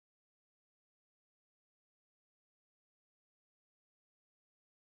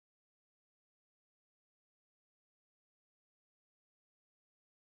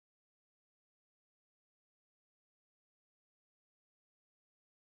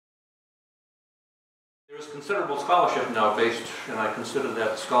There is considerable scholarship now based, and I consider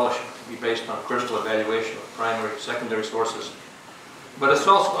that scholarship to be based on critical evaluation of primary, secondary sources. But it's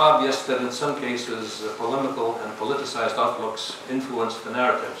also obvious that in some cases, polemical and politicized outlooks influence the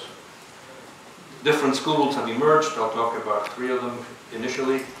narratives. Different schools have emerged. I'll talk about 3 of them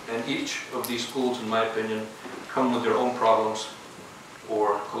initially, and each of these schools, in my opinion, come with their own problems,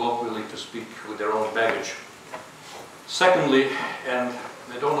 or colloquially to speak, with their own baggage. Secondly, and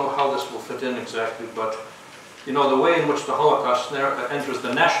I don't know how this will fit in exactly, but you know, the way in which the Holocaust enters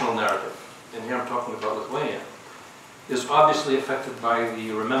the national narrative, and here I'm talking about Lithuania, is obviously affected by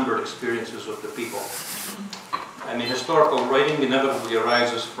the remembered experiences of the people. I mean, historical writing inevitably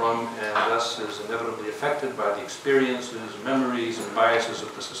arises from, and thus is inevitably affected by the experiences, memories, and biases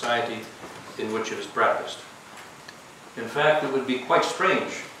of the society in which it is practiced. In fact, it would be quite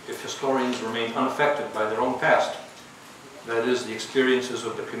strange if historians remained unaffected by their own past, that is, the experiences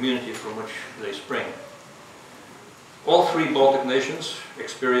of the community from which they spring. All 3 Baltic nations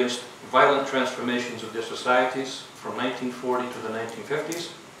experienced violent transformations of their societies from 1940 to the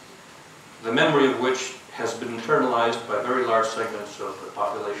 1950s, the memory of which has been internalized by very large segments of the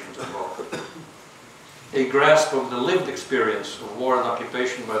populations involved. A grasp of the lived experience of war and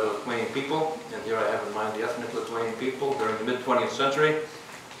occupation by the Lithuanian people, and here I have in mind the ethnic Lithuanian people during the mid-20th century,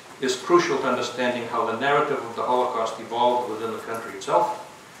 is crucial to understanding how the narrative of the Holocaust evolved within the country itself,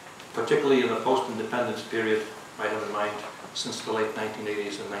 particularly in the post-independence period I have in mind since the late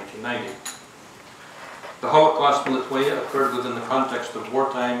 1980s and 1990. The Holocaust in Lithuania occurred within the context of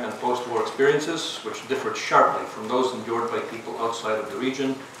wartime and post-war experiences, which differed sharply from those endured by people outside of the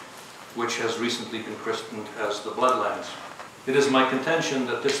region, which has recently been christened as the Bloodlands. It is my contention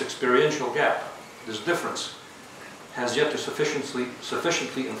that this experiential gap, this difference, has yet to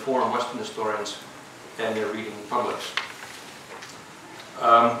sufficiently inform Western historians and their reading publics.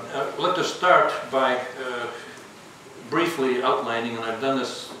 Let us start by briefly outlining, and I've done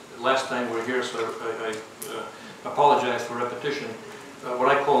this last time we were here, so I apologize for repetition, what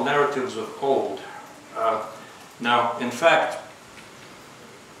I call narratives of old. Now, in fact,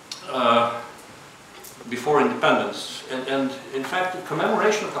 before independence, and in fact, the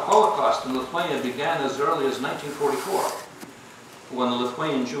commemoration of the Holocaust in Lithuania began as early as 1944, when the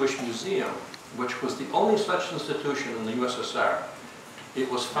Lithuanian-Jewish Museum, which was the only such institution in the USSR, it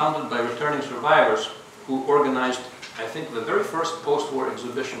was founded by returning survivors who organized, I think, the very first post-war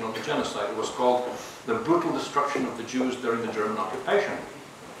exhibition on the genocide. It was called The Brutal Destruction of the Jews During the German Occupation.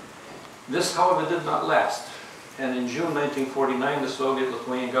 This, however, did not last, and in June 1949, the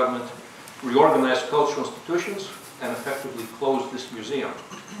Soviet-Lithuanian government reorganized cultural institutions and effectively closed this museum.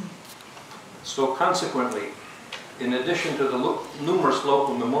 So consequently, in addition to the numerous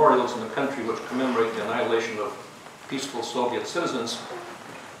local memorials in the country which commemorate the annihilation of peaceful Soviet citizens,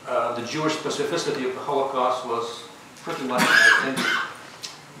 the Jewish specificity of the Holocaust was pretty much, I think,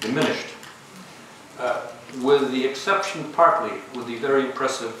 diminished. With the exception partly with the very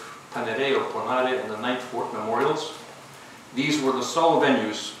impressive Panere or Ponare and the Ninth Fort memorials, these were the sole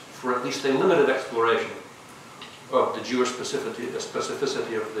venues for at least a limited exploration of the Jewish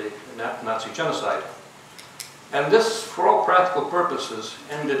specificity of the Nazi genocide. And this, for all practical purposes,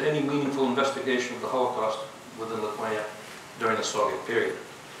 ended any meaningful investigation of the Holocaust within Lithuania during the Soviet period,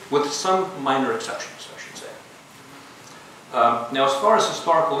 with some minor exceptions, I should say. Now, as far as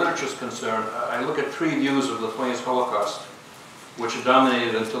historical literature is concerned, I look at 3 views of Lithuania's Holocaust, which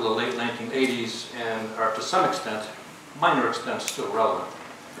dominated until the late 1980s and are to some extent, minor extent, still relevant.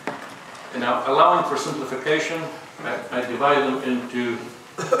 And now, allowing for simplification, I divide them into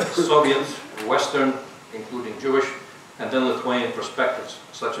Soviet, Western, including Jewish, and then Lithuanian perspectives,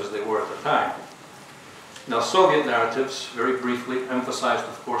 such as they were at the time. Now, Soviet narratives, very briefly, emphasized,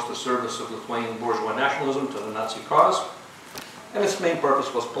 of course, the service of Lithuanian bourgeois nationalism to the Nazi cause, and its main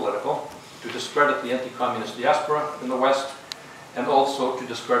purpose was political, to discredit the anti-communist diaspora in the West, and also to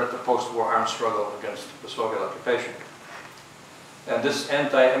discredit the post-war armed struggle against the Soviet occupation. And this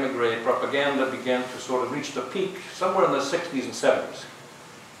anti-emigre propaganda began to sort of reach the peak somewhere in the 60s and 70s,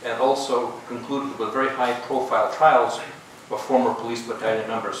 and also concluded with very high-profile trials of former police battalion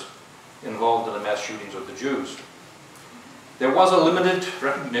members involved in the mass shootings of the Jews. There was a limited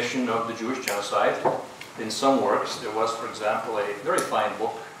recognition of the Jewish genocide in some works. There was, for example, a very fine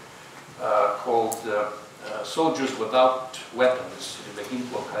book called Soldiers Without Weapons,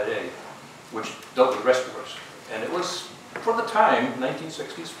 which dealt with rescuers. And it was, for the time,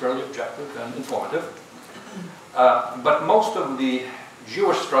 1960s, fairly objective and informative. But most of the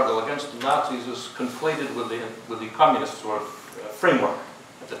Jewish struggle against the Nazis is conflated with the communist sort of framework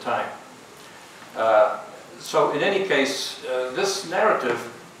at the time. So in any case, this narrative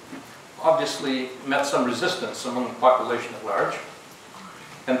obviously met some resistance among the population at large.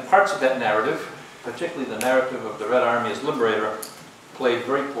 And parts of that narrative, particularly the narrative of the Red Army as liberator, played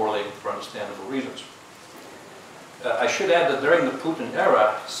very poorly for understandable reasons. I should add that during the Putin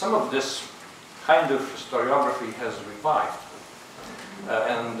era, some of this kind of historiography has revived.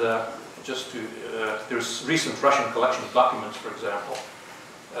 There's recent Russian collection of documents, for example,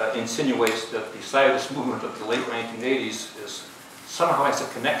 insinuates that the Zionist movement of the late 1980s somehow has a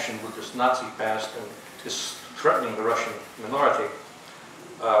connection with this Nazi past and is threatening the Russian minority.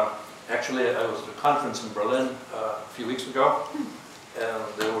 Actually, I was at a conference in Berlin a few weeks ago, and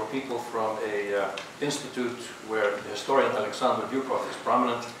there were people from an institute where the historian Alexander Dukov is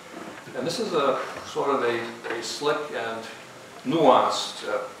prominent. And this is a sort of a slick and nuanced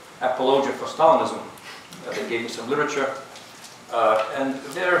apologia for Stalinism. They gave me some literature. And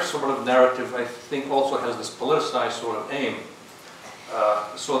their sort of narrative, I think, also has this politicized sort of aim.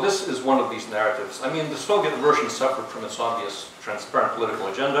 So this is one of these narratives. I mean, the Soviet version suffered from its obvious transparent political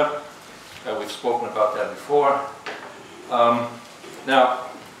agenda. We've spoken about that before. Now,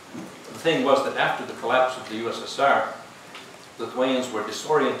 the thing was that after the collapse of the USSR, Lithuanians were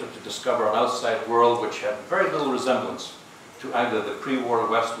disoriented to discover an outside world which had very little resemblance to either the pre-war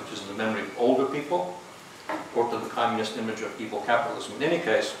West, which is in the memory of older people, or to the communist image of evil capitalism. In any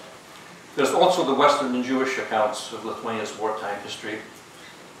case, there's also the Western and Jewish accounts of Lithuania's wartime history,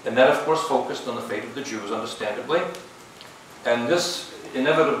 and that, of course, focused on the fate of the Jews, understandably. And this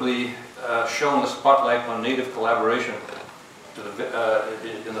inevitably shone the spotlight on native collaboration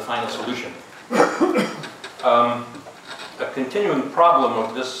in the final solution. A continuing problem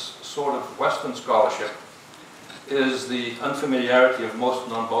of this sort of Western scholarship is the unfamiliarity of most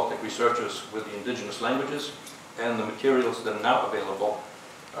non-Baltic researchers with the indigenous languages and the materials that are now available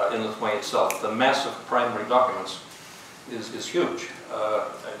in Lithuania itself. The mass of primary documents is huge.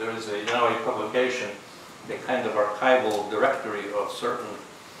 There is now a publication, a kind of archival directory of certain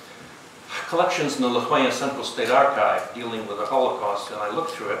collections in the Lithuanian Central State Archive dealing with the Holocaust, and I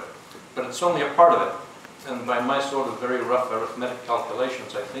looked through it, but it's only a part of it. And by my sort of very rough arithmetic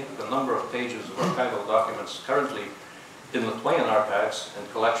calculations, I think the number of pages of archival documents currently in Lithuanian archives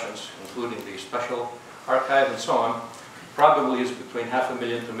and collections, including the special archive and so on, probably is between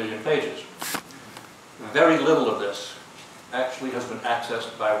 500,000 to 1 million pages. Very little of this actually has been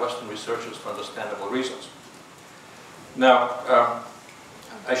accessed by Western researchers for understandable reasons. Now,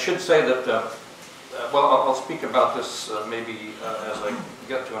 I should say that, well, I'll speak about this maybe as I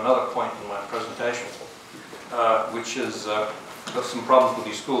get to another point in my presentation, which is some problems with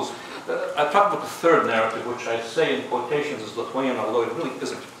these schools. I talked about the third narrative, which I say in quotations is Lithuanian, although it really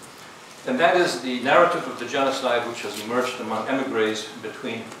isn't. And that is the narrative of the genocide which has emerged among emigres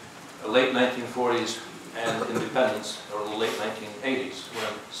between the late 1940s and independence, or the late 1980s,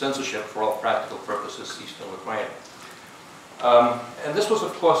 when censorship, for all practical purposes, ceased in Lithuania. And this was,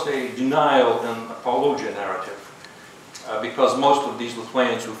 of course, a denial and apologia narrative, because most of these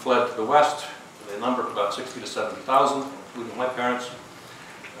Lithuanians who fled to the West, they numbered about 60 to 70,000, including my parents,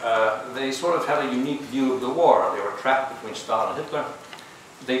 they sort of had a unique view of the war. They were trapped between Stalin and Hitler.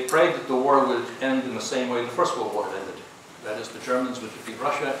 They prayed that the war would end in the same way the First World War had ended. That is, the Germans would defeat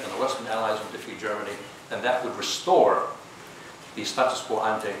Russia and the Western Allies would defeat Germany, and that would restore the status quo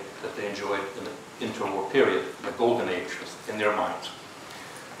ante that they enjoyed in the interwar period, the golden age in their minds.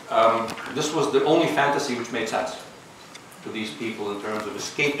 This was the only fantasy which made sense to these people in terms of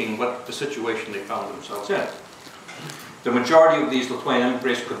escaping what the situation they found themselves in. The majority of these Lithuanian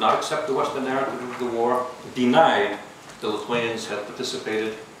emigres could not accept the Western narrative of the war, denied the Lithuanians had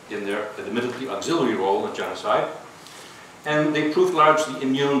participated in their admittedly auxiliary role in genocide, and they proved largely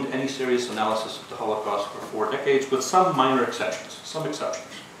immune to any serious analysis of the Holocaust for 4 decades, with some minor exceptions,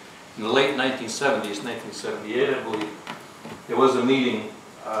 In the late 1970s, 1978, I believe, there was a meeting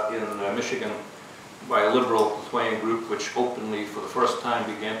in Michigan by a liberal Lithuanian group which openly, for the first time,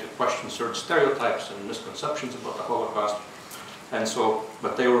 began to question certain stereotypes and misconceptions about the Holocaust. And so,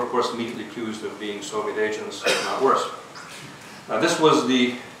 but they were, of course, immediately accused of being Soviet agents, if not worse. This was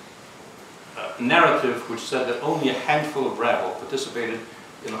the narrative which said that only a handful of rabble participated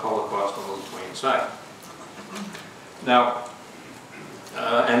in the Holocaust on the Lithuanian side. Now,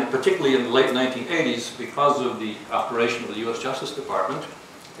 and particularly in the late 1980s, because of the operation of the US Justice Department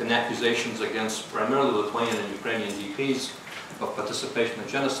and accusations against primarily Lithuanian and Ukrainian DPs of participation in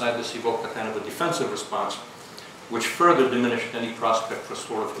genocide, this evoked a kind of a defensive response, which further diminished any prospect for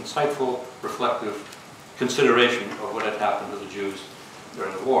sort of insightful, reflective consideration of what had happened to the Jews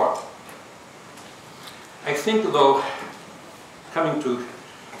during the war. I think, though, coming to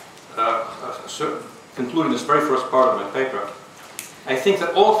concluding this very first part of my paper, I think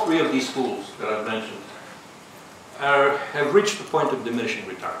that all three of these schools that I've mentioned have reached the point of diminishing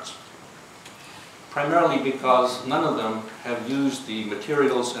returns. Primarily because none of them have used the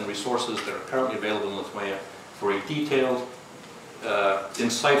materials and resources that are currently available in Lithuania for a detailed,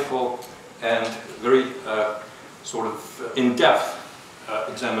 insightful, and very sort of in-depth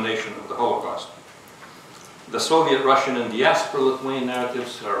examination of the Holocaust. The Soviet, Russian, and diaspora Lithuanian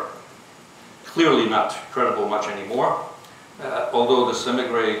narratives are clearly not credible much anymore, although this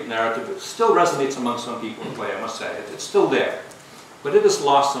emigre narrative still resonates among some people in Lithuania, I must say. It's still there, but it has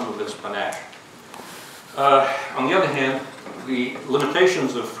lost some of its panache. On the other hand, the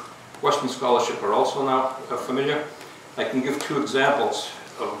limitations of Western scholarship are also now familiar. I can give two examples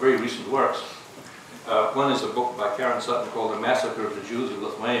of very recent works. One is a book by Karen Sutton called The Massacre of the Jews of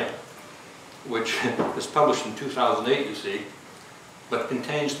Lithuania, which was published in 2008, you see, but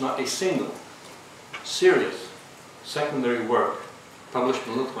contains not a single serious secondary work published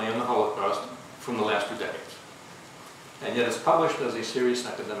in Lithuania on the Holocaust from the last 2 decades. And yet it's published as a serious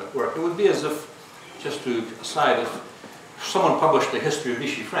academic work. It would be as if, just to aside, if someone published the history of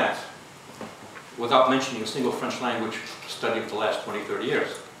Vichy France without mentioning a single French language study of the last 20, 30 years,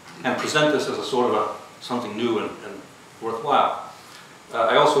 and present this as a sort of something new and worthwhile.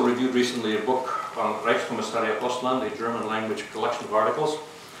 I also reviewed recently a book on Reichskommissariat Ostland, a German language collection of articles,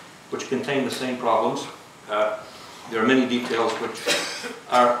 which contain the same problems. There are many details which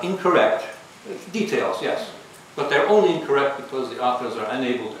are incorrect. Details, yes. But they're only incorrect because the authors are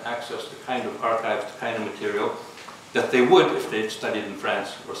unable to access the kind of archives, the kind of material that they would if they'd studied in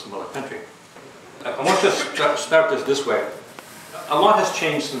France or some other country. I want to start this way. A lot has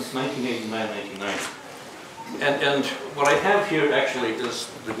changed since 1989, 1990. And what I have here actually is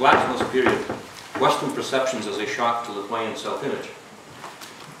the Glasnost period, Western perceptions as a shock to Lithuanian self-image.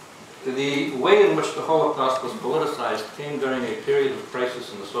 The way in which the Holocaust was politicized came during a period of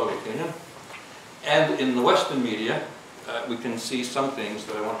crisis in the Soviet Union. And in the Western media, we can see some things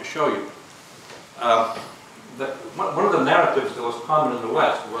that I want to show you. One of the narratives that was common in the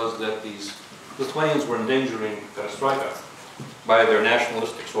West was that these Lithuanians were endangering perestroika by their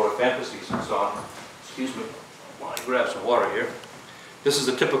nationalistic sort of fantasies and so on. Excuse me while I grab some water here. This is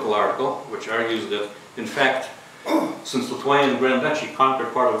a typical article which argues that, in fact, since Lithuanian Grand Duchy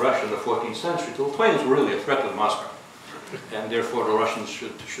conquered part of Russia in the 14th century, the Lithuanians were really a threat to Moscow. And therefore the Russians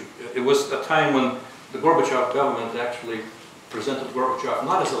should... It was a time when the Gorbachev government actually presented Gorbachev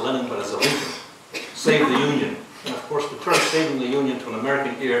not as a Lenin but as a Lincoln. Save the Union. And of course the term saving the Union to an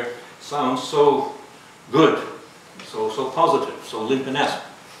American ear sounds so good, so positive, so Lincoln-esque.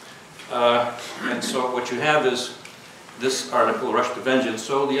 And so what you have is this article, Rush to Vengeance.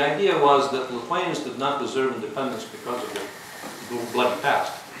 So the idea was that the Lithuanians did not deserve independence because of their bloody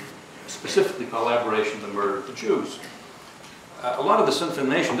past, specifically collaboration in the murder of the Jews. A lot of this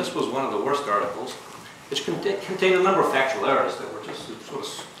information, this was one of the worst articles, which contained a number of factual errors that were just sort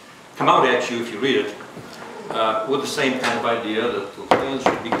of come out at you if you read it, with the same kind of idea that the Lithuanians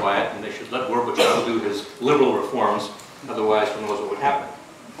should be quiet and they should let Gorbachev do his liberal reforms, otherwise who knows what would happen.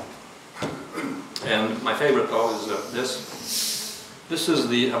 And my favorite, though, is this. This is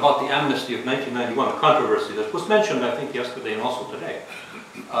about the amnesty of 1991, a controversy that was mentioned, I think, yesterday and also today,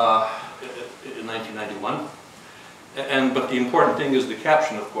 in 1991. But the important thing is the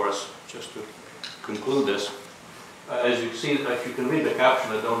caption, of course, just to conclude this. As you see, if you can read the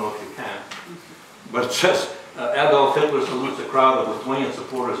caption, I don't know if you can, but it says, Adolf Hitler salutes a crowd of Lithuanian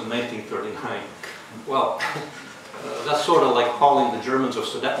supporters in 1939. Well, that's sort of like calling the Germans of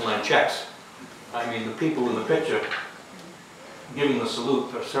Sudetenland Czechs. I mean, the people in the picture giving the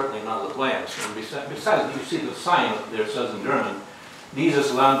salute are certainly not Lithuanians. And besides, you see the sign up there says in German,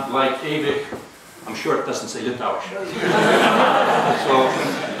 Dieses Land bleibt ewig. I'm sure it doesn't say Litauish. So,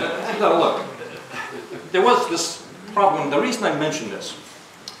 now look, there was this problem. The reason I mention this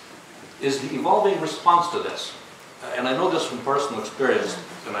is the evolving response to this. And I know this from personal experience,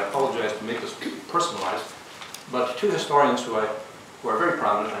 and I apologize to make this personalized, but two historians who are very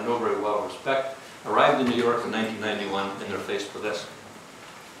prominent, I know very well and respect, arrived in New York in 1991 and they're faced with this.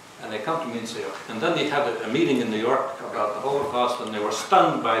 And they come to me and say, and then they had a meeting in New York about the Holocaust and they were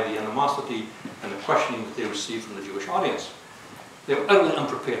stunned by the animosity and the questioning that they received from the Jewish audience. They were utterly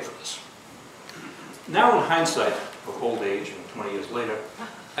unprepared for this. Now in hindsight of old age and 20 years later,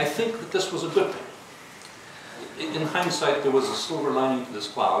 I think that this was a good thing. In hindsight, there was a silver lining to this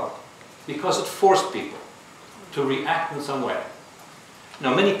cloud because it forced people to react in some way.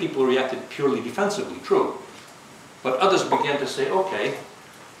 Now, many people reacted purely defensively, true, but others began to say, okay,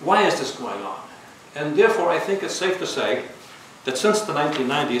 why is this going on? And therefore, I think it's safe to say that since the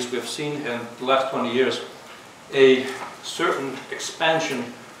 1990s, we have seen in the last 20 years a certain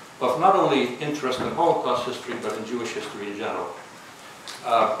expansion of not only interest in Holocaust history, but in Jewish history in general.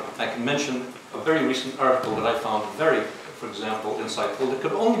 I can mention a very recent article that I found very, for example, insightful, that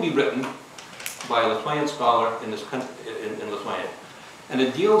could only be written by a Lithuanian scholar in this country, in Lithuania. And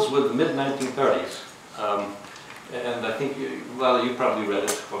it deals with the mid-1930s. And I think, you probably read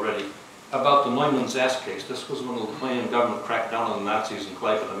it already, about the Neumann's ass case. This was when the Lithuanian government cracked down on the Nazis and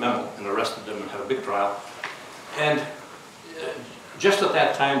Klaipėda Memo and arrested them and had a big trial. And just at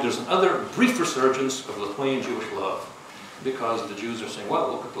that time, there's another brief resurgence of Lithuanian Jewish love, because the Jews are saying,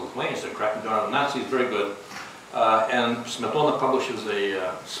 well, look at the Lithuanians, they're cracking down on the Nazis, very good. And Smetona publishes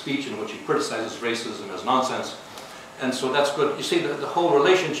a speech in which he criticizes racism as nonsense. And so that's good. You see, the whole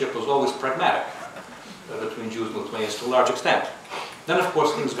relationship was always pragmatic between Jews and Lithuanians to a large extent. Then, of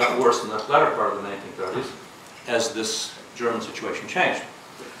course, things got worse in the latter part of the 1930s as this German situation changed.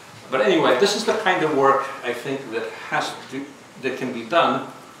 But anyway, this is the kind of work, I think, that can be done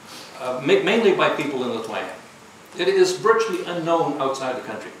mainly by people in Lithuania. It is virtually unknown outside the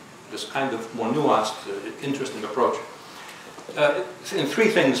country, this kind of more nuanced, interesting approach. And three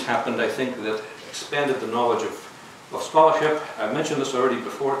things happened, I think, that expanded the knowledge of scholarship. I mentioned this already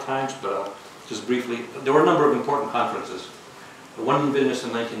before at times, but just briefly. There were a number of important conferences. One in Vilnius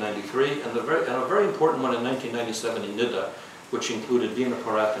in 1993, and a very important one in 1997 in Nida, which included Dina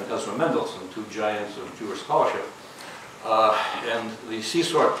Porat and Ezra Mendelssohn, two giants of Jewish scholarship. And the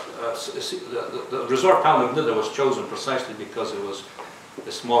the resort town of Nida was chosen precisely because it was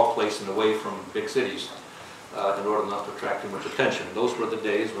a small place and away from big cities in order not to attract too much attention. Those were the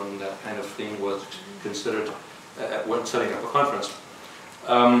days when that kind of thing was considered when setting up a conference.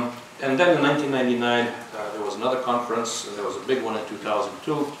 And then in 1999, there was another conference, and there was a big one in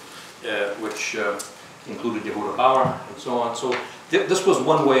 2002, which included Yehuda Bauer and so on. So this was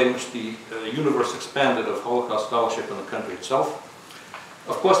one way in which the universe expanded of Holocaust scholarship in the country itself.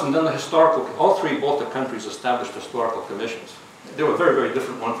 Of course, and then the historical, all three Baltic countries established historical commissions. They were very, very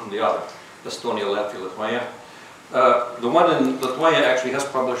different one from the other, Estonia, Latvia, Lithuania. The one in Lithuania actually has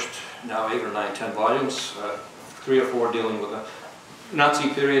published now 8 or 9, 10 volumes, 3 or 4 dealing with the Nazi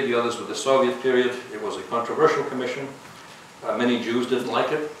period, the others with the Soviet period. It was a controversial commission. Many Jews didn't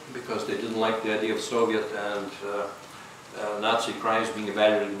like it because they didn't like the idea of Soviet and Nazi crimes being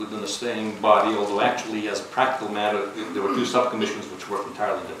evaluated within the same body, although actually, as a practical matter, there were 2 subcommissions which worked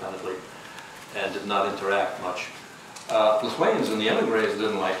entirely independently and did not interact much. Lithuanians and the emigres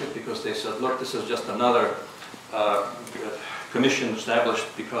didn't like it because they said, look, this is just another commission established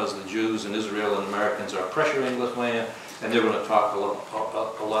because the Jews in Israel and Americans are pressuring Lithuania, and they're going to talk a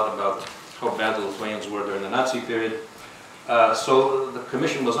lot about how bad the Lithuanians were during the Nazi period. So the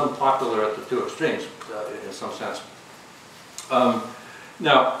commission was unpopular at the 2 extremes, in some sense.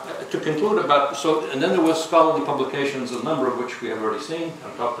 Now, to conclude about, and then there was scholarly publications, a number of which we have already seen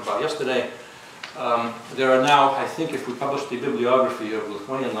and talked about yesterday. There are now, I think, if we published the bibliography of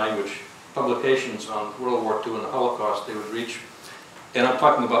Lithuanian language publications on World War II and the Holocaust, they would reach, and I'm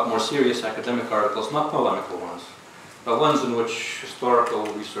talking about more serious academic articles, not polemical ones, but ones in which historical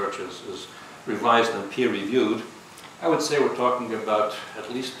research is revised and peer-reviewed. I would say we're talking about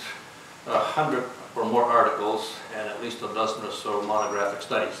at least 100 or more articles and at least a dozen or so monographic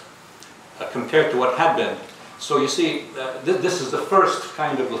studies compared to what had been. So you see, this is the first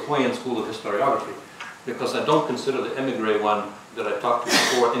kind of Lithuanian school of historiography, because I don't consider the emigre one that I talked to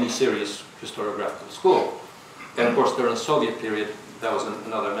before any serious historiographical school. And of course, during the Soviet period, that was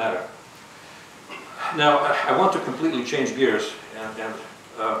another matter. Now, I want to completely change gears and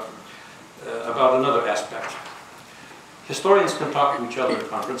about another aspect. Historians can talk to each other at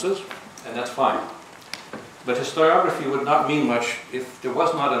conferences, and that's fine. But historiography would not mean much if there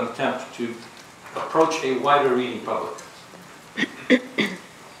was not an attempt to approach a wider reading public.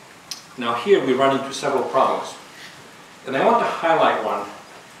 Now here we run into several problems. And I want to highlight one,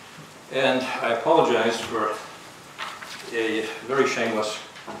 and I apologize for a very shameless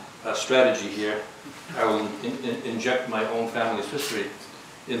strategy here. I will inject my own family's history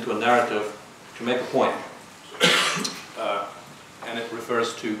into a narrative to make a point. And it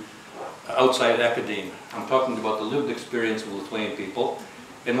refers to outside academia. I'm talking about the lived experience of Lithuanian people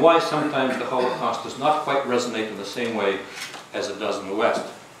and why sometimes the Holocaust does not quite resonate in the same way as it does in the West.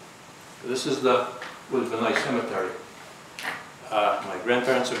 This is the Vilnius cemetery. My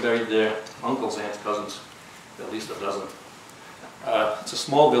grandparents are buried there, uncles, aunts, cousins, at least a dozen. It's a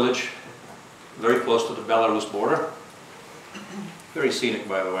small village, very close to the Belarus border. Very scenic,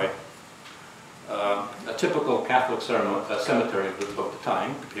 by the way. A typical Catholic cemetery of the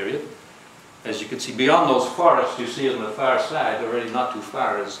time, period. As you can see, beyond those forests, you see on the far side, already not too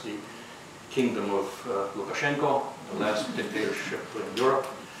far, is the kingdom of Lukashenko, the last dictatorship in Europe.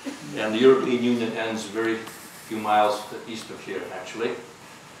 And the European Union ends very few miles east of here, actually.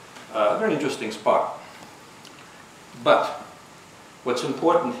 A very interesting spot. But what's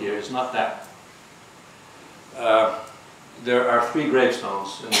important here is not that. There are 3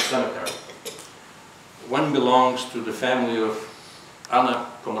 gravestones in the cemetery. One belongs to the family of Anna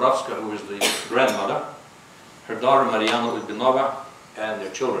Komorowska, who is the grandmother, her daughter Mariana Ulbinova, and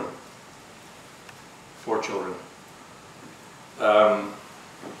their children. 4 children.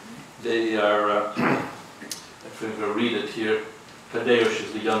 They are, if we read it here, Tadeusz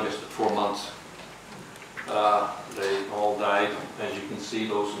is the youngest at 4 months. They all died, as you can see,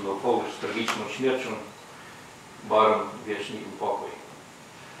 those in the Polish, tragiczną śmiercią, bottom wieczny pokój.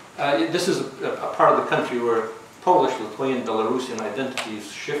 This is a part of the country where Polish, Lithuanian, Belarusian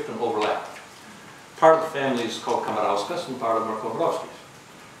identities shift and overlap. Part of the family is called Komorowskas and part of them are Komorowskis.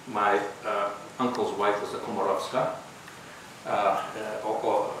 My uncle's wife was a Komorowska,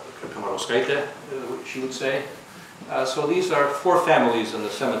 or Komorowskaite, she would say. So these are 4 families in the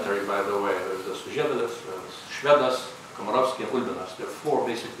cemetery, by the way. There's the Sužiedėlis, Švedas, Komorowski, and Ulbinas. There are 4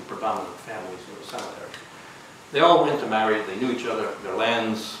 basically predominant families in the cemetery. They all were intermarried, they knew each other, their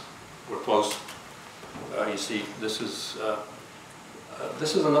lands were close. You see, this is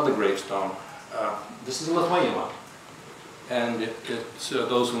another gravestone. This is a Lithuanian one. And it's,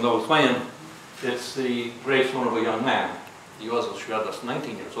 those who know Lithuanian, it's the gravestone of a young man, Juozas Švedas,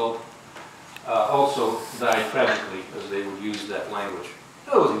 19 years old. Also died tragically, as they would use that language.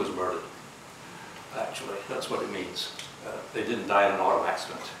 Oh, he was murdered, actually. That's what it means. They didn't die in an auto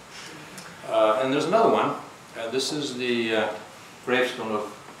accident. And there's another one. This is the gravestone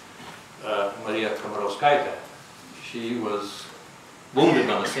of Maria Komorowskaite. She was wounded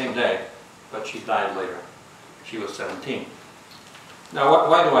on the same day, but she died later. She was 17. Now,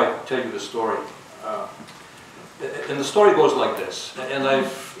 why do I tell you this story? And the story goes like this, and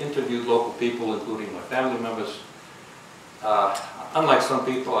I've interviewed local people, including my family members. Unlike some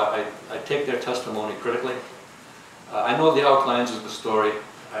people, I take their testimony critically. I know the outlines of the story.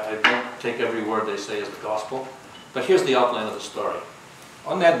 I don't take every word they say as the gospel, but here's the outline of the story.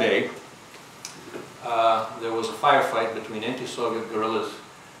 On that day, there was a firefight between anti-Soviet guerrillas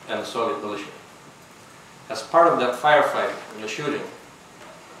and the Soviet militia. As part of that firefight and the shooting,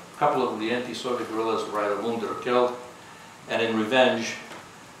 a couple of the anti-Soviet guerrillas were either wounded or killed, and in revenge,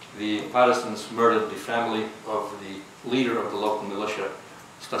 the partisans murdered the family of the leader of the local militia,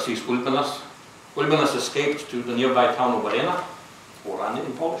 Stasys Ulbinas. Ulbinas escaped to the nearby town of Varena, or Rany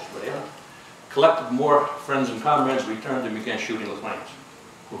in Polish, Varena, collected more friends and comrades, returned and began shooting Lithuanians,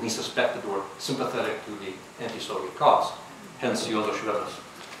 who he suspected were sympathetic to the anti-Soviet cause, hence Juozas Švedas.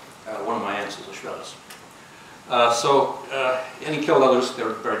 One of my aunts is a Švedas. And he killed others there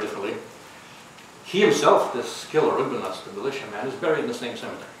very differently. He himself, this killer, Ulbinas, the militiaman, is buried in the same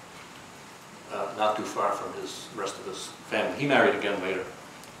cemetery, not too far from his rest of his family. He married again later.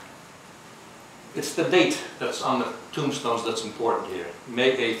 It's the date that's on the tombstones that's important here,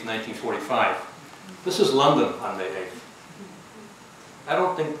 May 8th, 1945. This is London on May 8th. I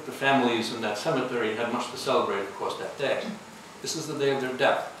don't think the families in that cemetery had much to celebrate, of course, that day. This is the day of their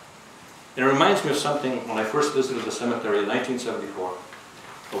death. It reminds me of something when I first visited the cemetery in 1974,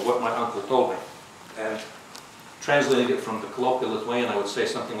 of what my uncle told me. And translating it from the colloquial Lithuanian, I would say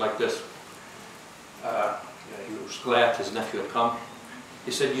something like this. He was glad his nephew had come.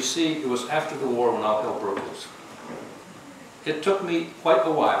 He said, you see, it was after the war when all hell broke loose. It took me quite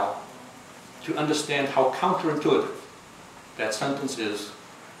a while to understand how counterintuitive that sentence is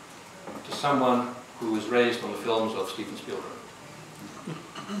to someone who was raised on the films of Steven Spielberg.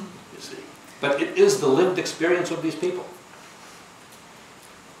 You see. But it is the lived experience of these people.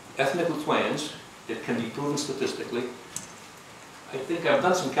 Ethnic Lithuanians, it can be proven statistically. I think I've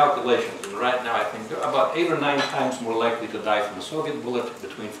done some calculations, and right now I think they're about 8 or 9 times more likely to die from a Soviet bullet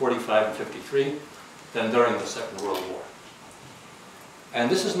between 45 and 53 than during the Second World War. And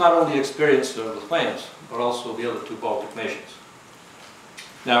this is not only the experience of Lithuanians, but also the other 2 Baltic nations.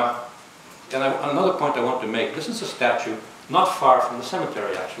 Now, another point I want to make, this is a statue not far from the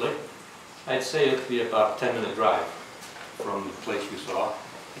cemetery, actually. I'd say it'd be about a 10-minute drive from the place we saw.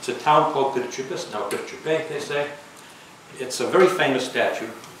 It's a town called Pirčiupas, now Pirčiupai, they say. It's a very famous statue,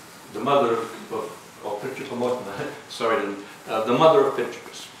 the mother of the mother of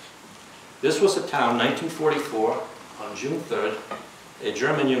Pirčiupas. This was a town, 1944, on June 3rd. A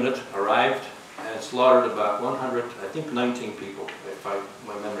German unit arrived and slaughtered about 119 people, if my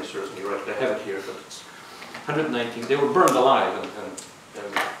memory serves me right. I have it here, but it's 119. They were burned alive and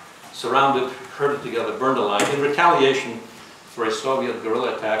surrounded, herded together, burned alive in retaliation for a Soviet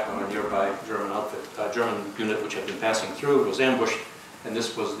guerrilla attack on a nearby German unit which had been passing through. It was ambushed, and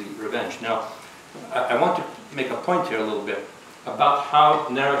this was the revenge. Now, I want to make a point here a little bit about how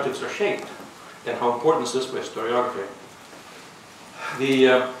narratives are shaped and how important this is for historiography.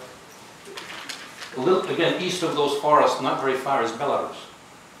 Again, east of those forests, not very far, is Belarus.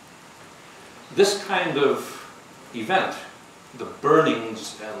 This kind of event, the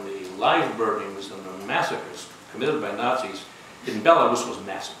burnings and the live burnings and the massacres committed by Nazis in Belarus was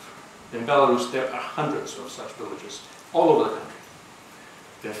massive. In Belarus, there are hundreds of such villages all over the country.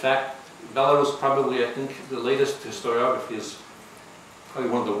 In fact, Belarus probably, I think, the latest historiography is probably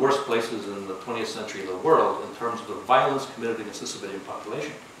one of the worst places in the 20th century in the world in terms of the violence committed against the civilian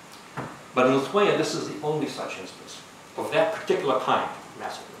population. But in Lithuania, this is the only such instance of that particular kind of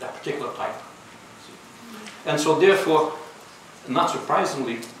massacre, that particular type. And so therefore, not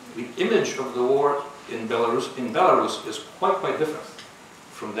surprisingly, the image of the war in Belarus is quite different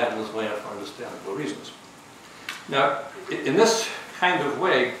from that in Lithuania for understandable reasons. Now, in this kind of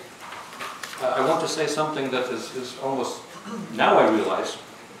way, I want to say something that is almost, now I realize,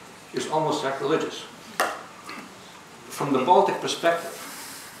 is almost sacrilegious. From the Baltic perspective,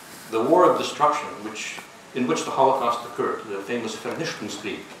 the war of destruction in which the Holocaust occurred, the famous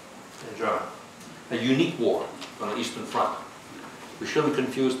Vernichtungskrieg in German, a unique war on the Eastern Front. We shouldn't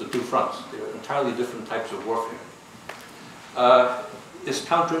confuse the two fronts. They're entirely different types of warfare. Is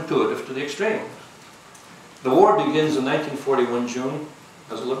counterintuitive to the extreme. The war begins in 1941 June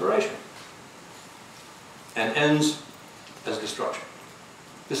as a liberation and ends as destruction.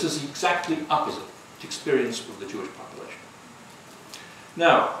 This is exactly opposite to experience of the Jewish population.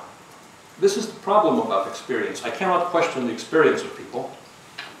 Now, this is the problem about experience. I cannot question the experience of people,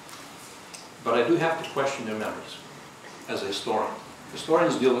 but I do have to question their memories as a historian.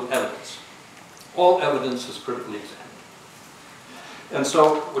 Historians deal with evidence. All evidence is critically examined. And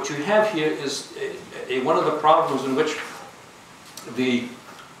so what you have here is one of the problems in which the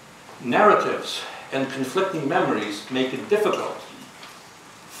narratives and conflicting memories make it difficult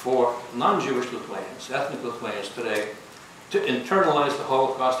for non-Jewish Lithuanians, ethnic Lithuanians today, to internalize the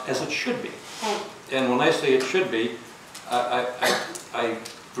Holocaust as it should be. And when I say it should be, I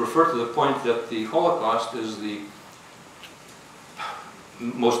refer to the point that the Holocaust is the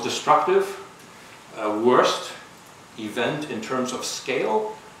most destructive, worst event in terms of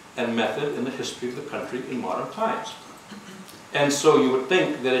scale and method in the history of the country in modern times. And so you would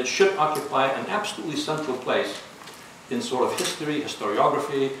think that it should occupy an absolutely central place in sort of history,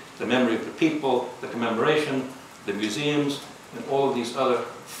 historiography, the memory of the people, the commemoration, the museums, and all of these other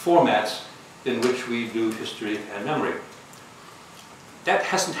formats in which we do history and memory. That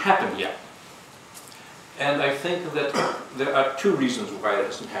hasn't happened yet. And I think that there are two reasons why it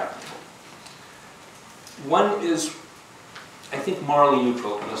hasn't happened. One is, I think, morally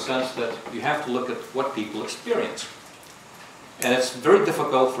neutral in the sense that you have to look at what people experience. And it's very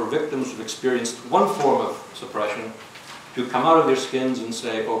difficult for victims who've experienced one form of suppression to come out of their skins and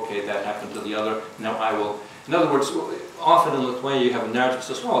say, okay, that happened to the other, now I will. In other words, often in Lithuania you have a narrative that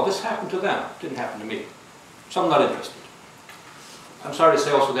says, oh, this happened to them, it didn't happen to me. So I'm not interested. I'm sorry to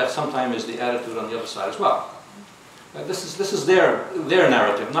say also that sometimes is the attitude on the other side as well. This is their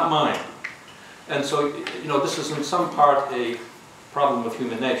narrative, not mine. And so, you know, this is in some part a problem of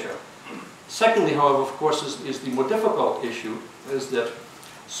human nature. Secondly, however, of course, is the more difficult issue is that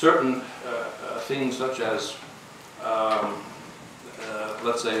certain things such as,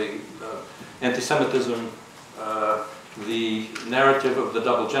 let's say, anti-Semitism, the narrative of the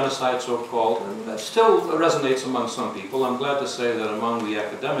double genocide, so-called, that still resonates among some people. I'm glad to say that among the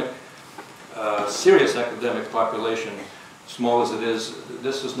academic, serious academic population, small as it is,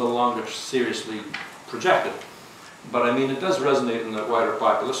 this is no longer seriously projected. But I mean, it does resonate in the wider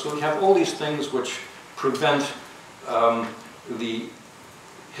populace. So we have all these things which prevent the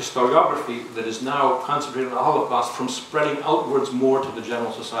historiography that is now concentrated on the Holocaust from spreading outwards more to the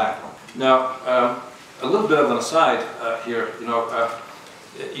general society. Now, a little bit of an aside here, you know,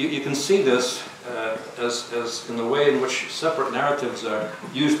 you can see this as in the way in which separate narratives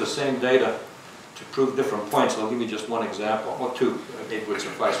use the same data to prove different points. I'll give you just one example, or two, maybe would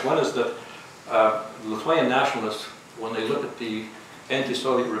suffice. One is that Lithuanian nationalists, when they look at the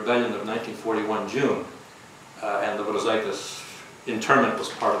anti-Soviet rebellion of 1941 June, and the Vozaitis internment was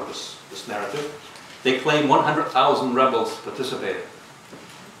part of this narrative, they claim 100,000 rebels participated.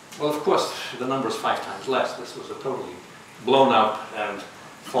 Well, of course, the number is 5 times less. This was a totally blown out and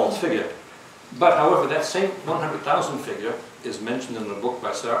false figure. But, however, that same 100,000 figure is mentioned in a book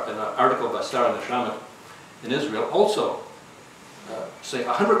by an article by Sarah Neshamet in Israel, also say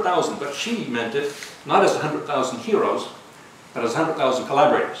 100,000, but she meant it not as 100,000 heroes, but has 100,000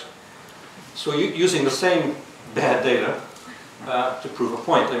 collaborators. So using the same bad data to prove a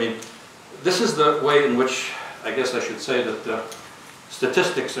point. I mean, this is the way in which, I guess I should say, that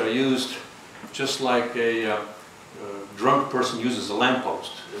statistics are used just like a drunk person uses a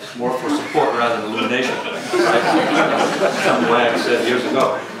lamppost. It's more for support rather than illumination. Right? Some wag said years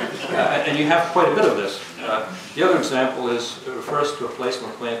ago. And you have quite a bit of this. The other example refers to a place in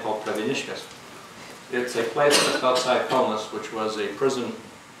Lithuania called Pravieniškės. It's a place just outside Kaunas, which was a prison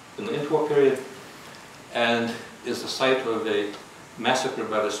in the interwar period, and is the site of a massacre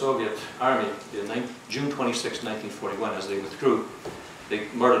by the Soviet army in June 26, 1941. As they withdrew, they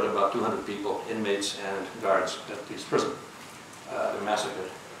murdered about 200 people, inmates and guards at this prison. They're massacred.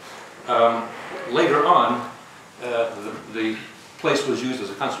 Later on, the place was used as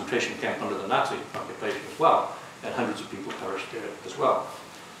a concentration camp under the Nazi occupation as well, and hundreds of people perished there as well.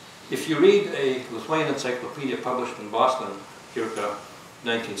 If you read a Lithuanian encyclopedia published in Boston, circa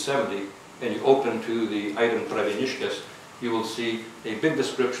 1970, and you open to the item Pravieniškės, you will see a big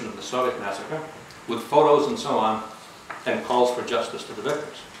description of the Soviet massacre with photos and so on, and calls for justice to the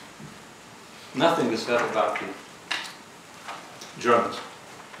victims. Nothing is said about the Germans.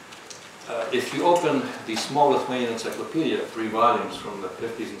 If you open the small Lithuanian encyclopedia, 3 volumes from the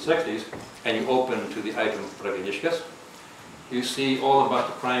 50s and 60s, and you open to the item Pravieniškės, you see all about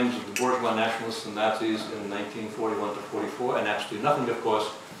the crimes of the bourgeois nationalists and Nazis in 1941 to 44, and absolutely nothing, of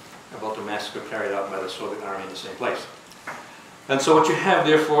course, about the massacre carried out by the Soviet army in the same place. And so what you have,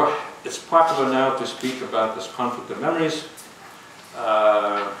 therefore, it's popular now to speak about this conflict of memories,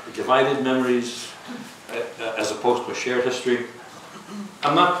 divided memories, as opposed to a shared history.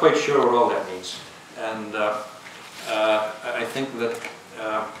 I'm not quite sure what all that means. And I think that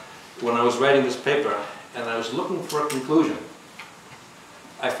when I was writing this paper and I was looking for a conclusion,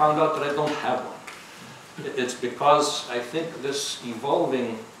 I found out that I don't have one. It's because I think this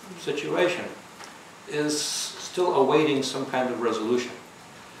evolving situation is still awaiting some kind of resolution.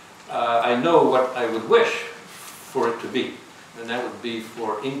 I know what I would wish for it to be, and that would be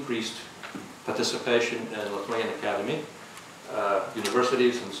for increased participation in Lithuanian Academy,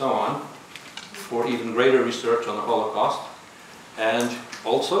 universities and so on, for even greater research on the Holocaust, and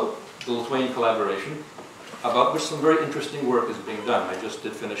also the Lithuanian collaboration, about which some very interesting work is being done. I just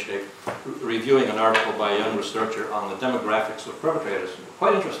did finish reviewing an article by a young researcher on the demographics of perpetrators.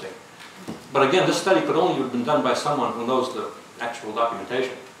 Quite interesting. But again, this study could only have been done by someone who knows the actual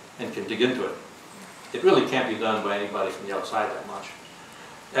documentation and can dig into it. It really can't be done by anybody from the outside that much.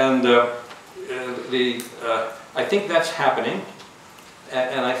 And I think that's happening,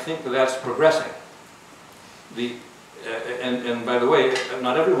 and I think that's progressing. And by the way,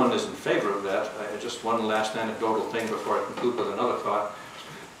 not everyone is in favor of that. Just one last anecdotal thing before I conclude with another thought.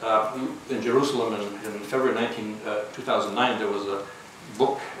 In Jerusalem in February 2009, there was a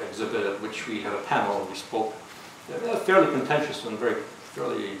book exhibit at which we had a panel and we spoke. A fairly contentious and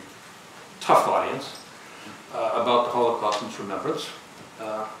fairly tough audience about the Holocaust and its remembrance.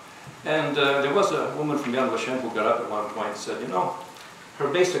 And there was a woman from Yad Vashem who got up at one point and said, you know, her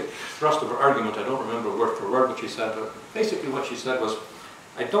basic thrust of her argument, I don't remember word for word what she said, but basically what she said was,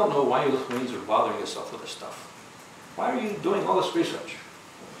 I don't know why you Lithuanians are bothering yourself with this stuff. Why are you doing all this research?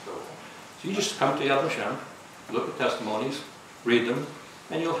 So you just come to Yad Vashem, look at testimonies, read them,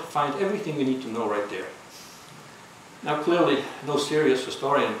 and you'll find everything you need to know right there. Now clearly, no serious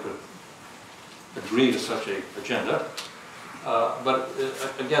historian could agree to such an agenda, but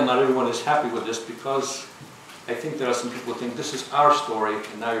again, not everyone is happy with this because I think there are some people who think this is our story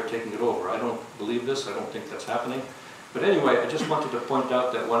and now you're taking it over. I don't believe this, I don't think that's happening. But anyway, I just wanted to point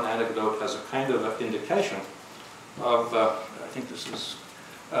out that one anecdote as a kind of indication of, I think this is,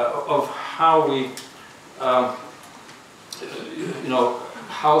 of how we, you know,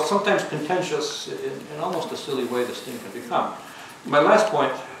 how sometimes contentious, in almost a silly way, this thing can become. My last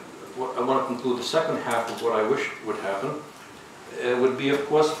point, I want to conclude the second half of what I wish would happen, would be, of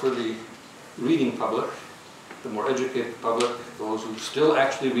course, for the reading public, the more educated public, those who still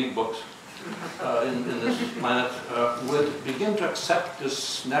actually read books in this planet, would begin to accept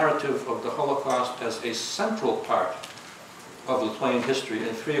this narrative of the Holocaust as a central part of Lithuanian history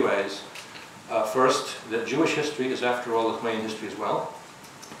in 3 ways. First, that Jewish history is, after all, Lithuanian history as well.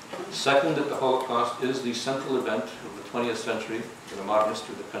 Second, that the Holocaust is the central event of the 20th century in the modern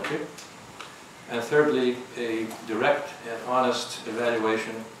history of the country. And thirdly, a direct and honest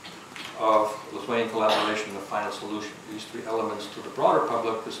evaluation of Lithuanian collaboration and the final solution. These 3 elements to the broader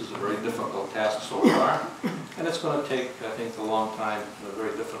public, this is a very difficult task so far, and it's going to take, I think, a long time in a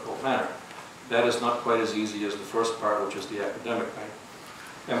very difficult manner. That is not quite as easy as the first part, which is the academic thing.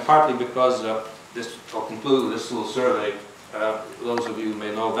 And partly because, I'll conclude with this little survey, Those of you who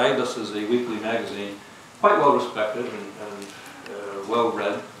may know, Veidas is a weekly magazine, quite well respected and well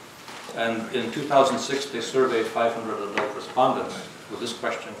read. And in 2006, they surveyed 500 adult respondents with this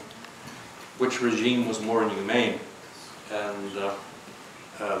question: which regime was more inhumane? And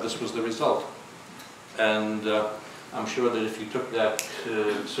this was the result. And I'm sure that if you took that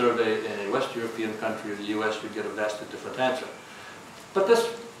survey in a West European country or the US, you'd get a vastly different answer. But this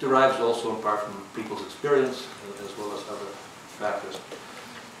derives also in part from people's experience as well as other factors.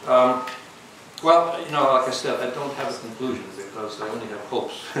 Well, you know, like I said, I don't have a conclusion because I only have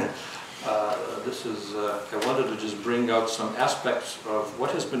hopes. I wanted to just bring out some aspects of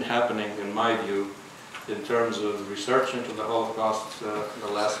what has been happening, in my view, in terms of research into the Holocaust in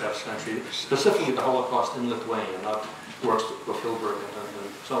the last half century, specifically the Holocaust in Lithuania, not works of Hilberg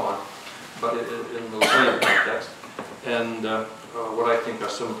and so on, but in the Lithuanian context, and what I think are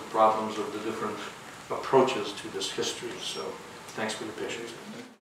some of the problems of the different approaches to this history. So, thanks for your patience.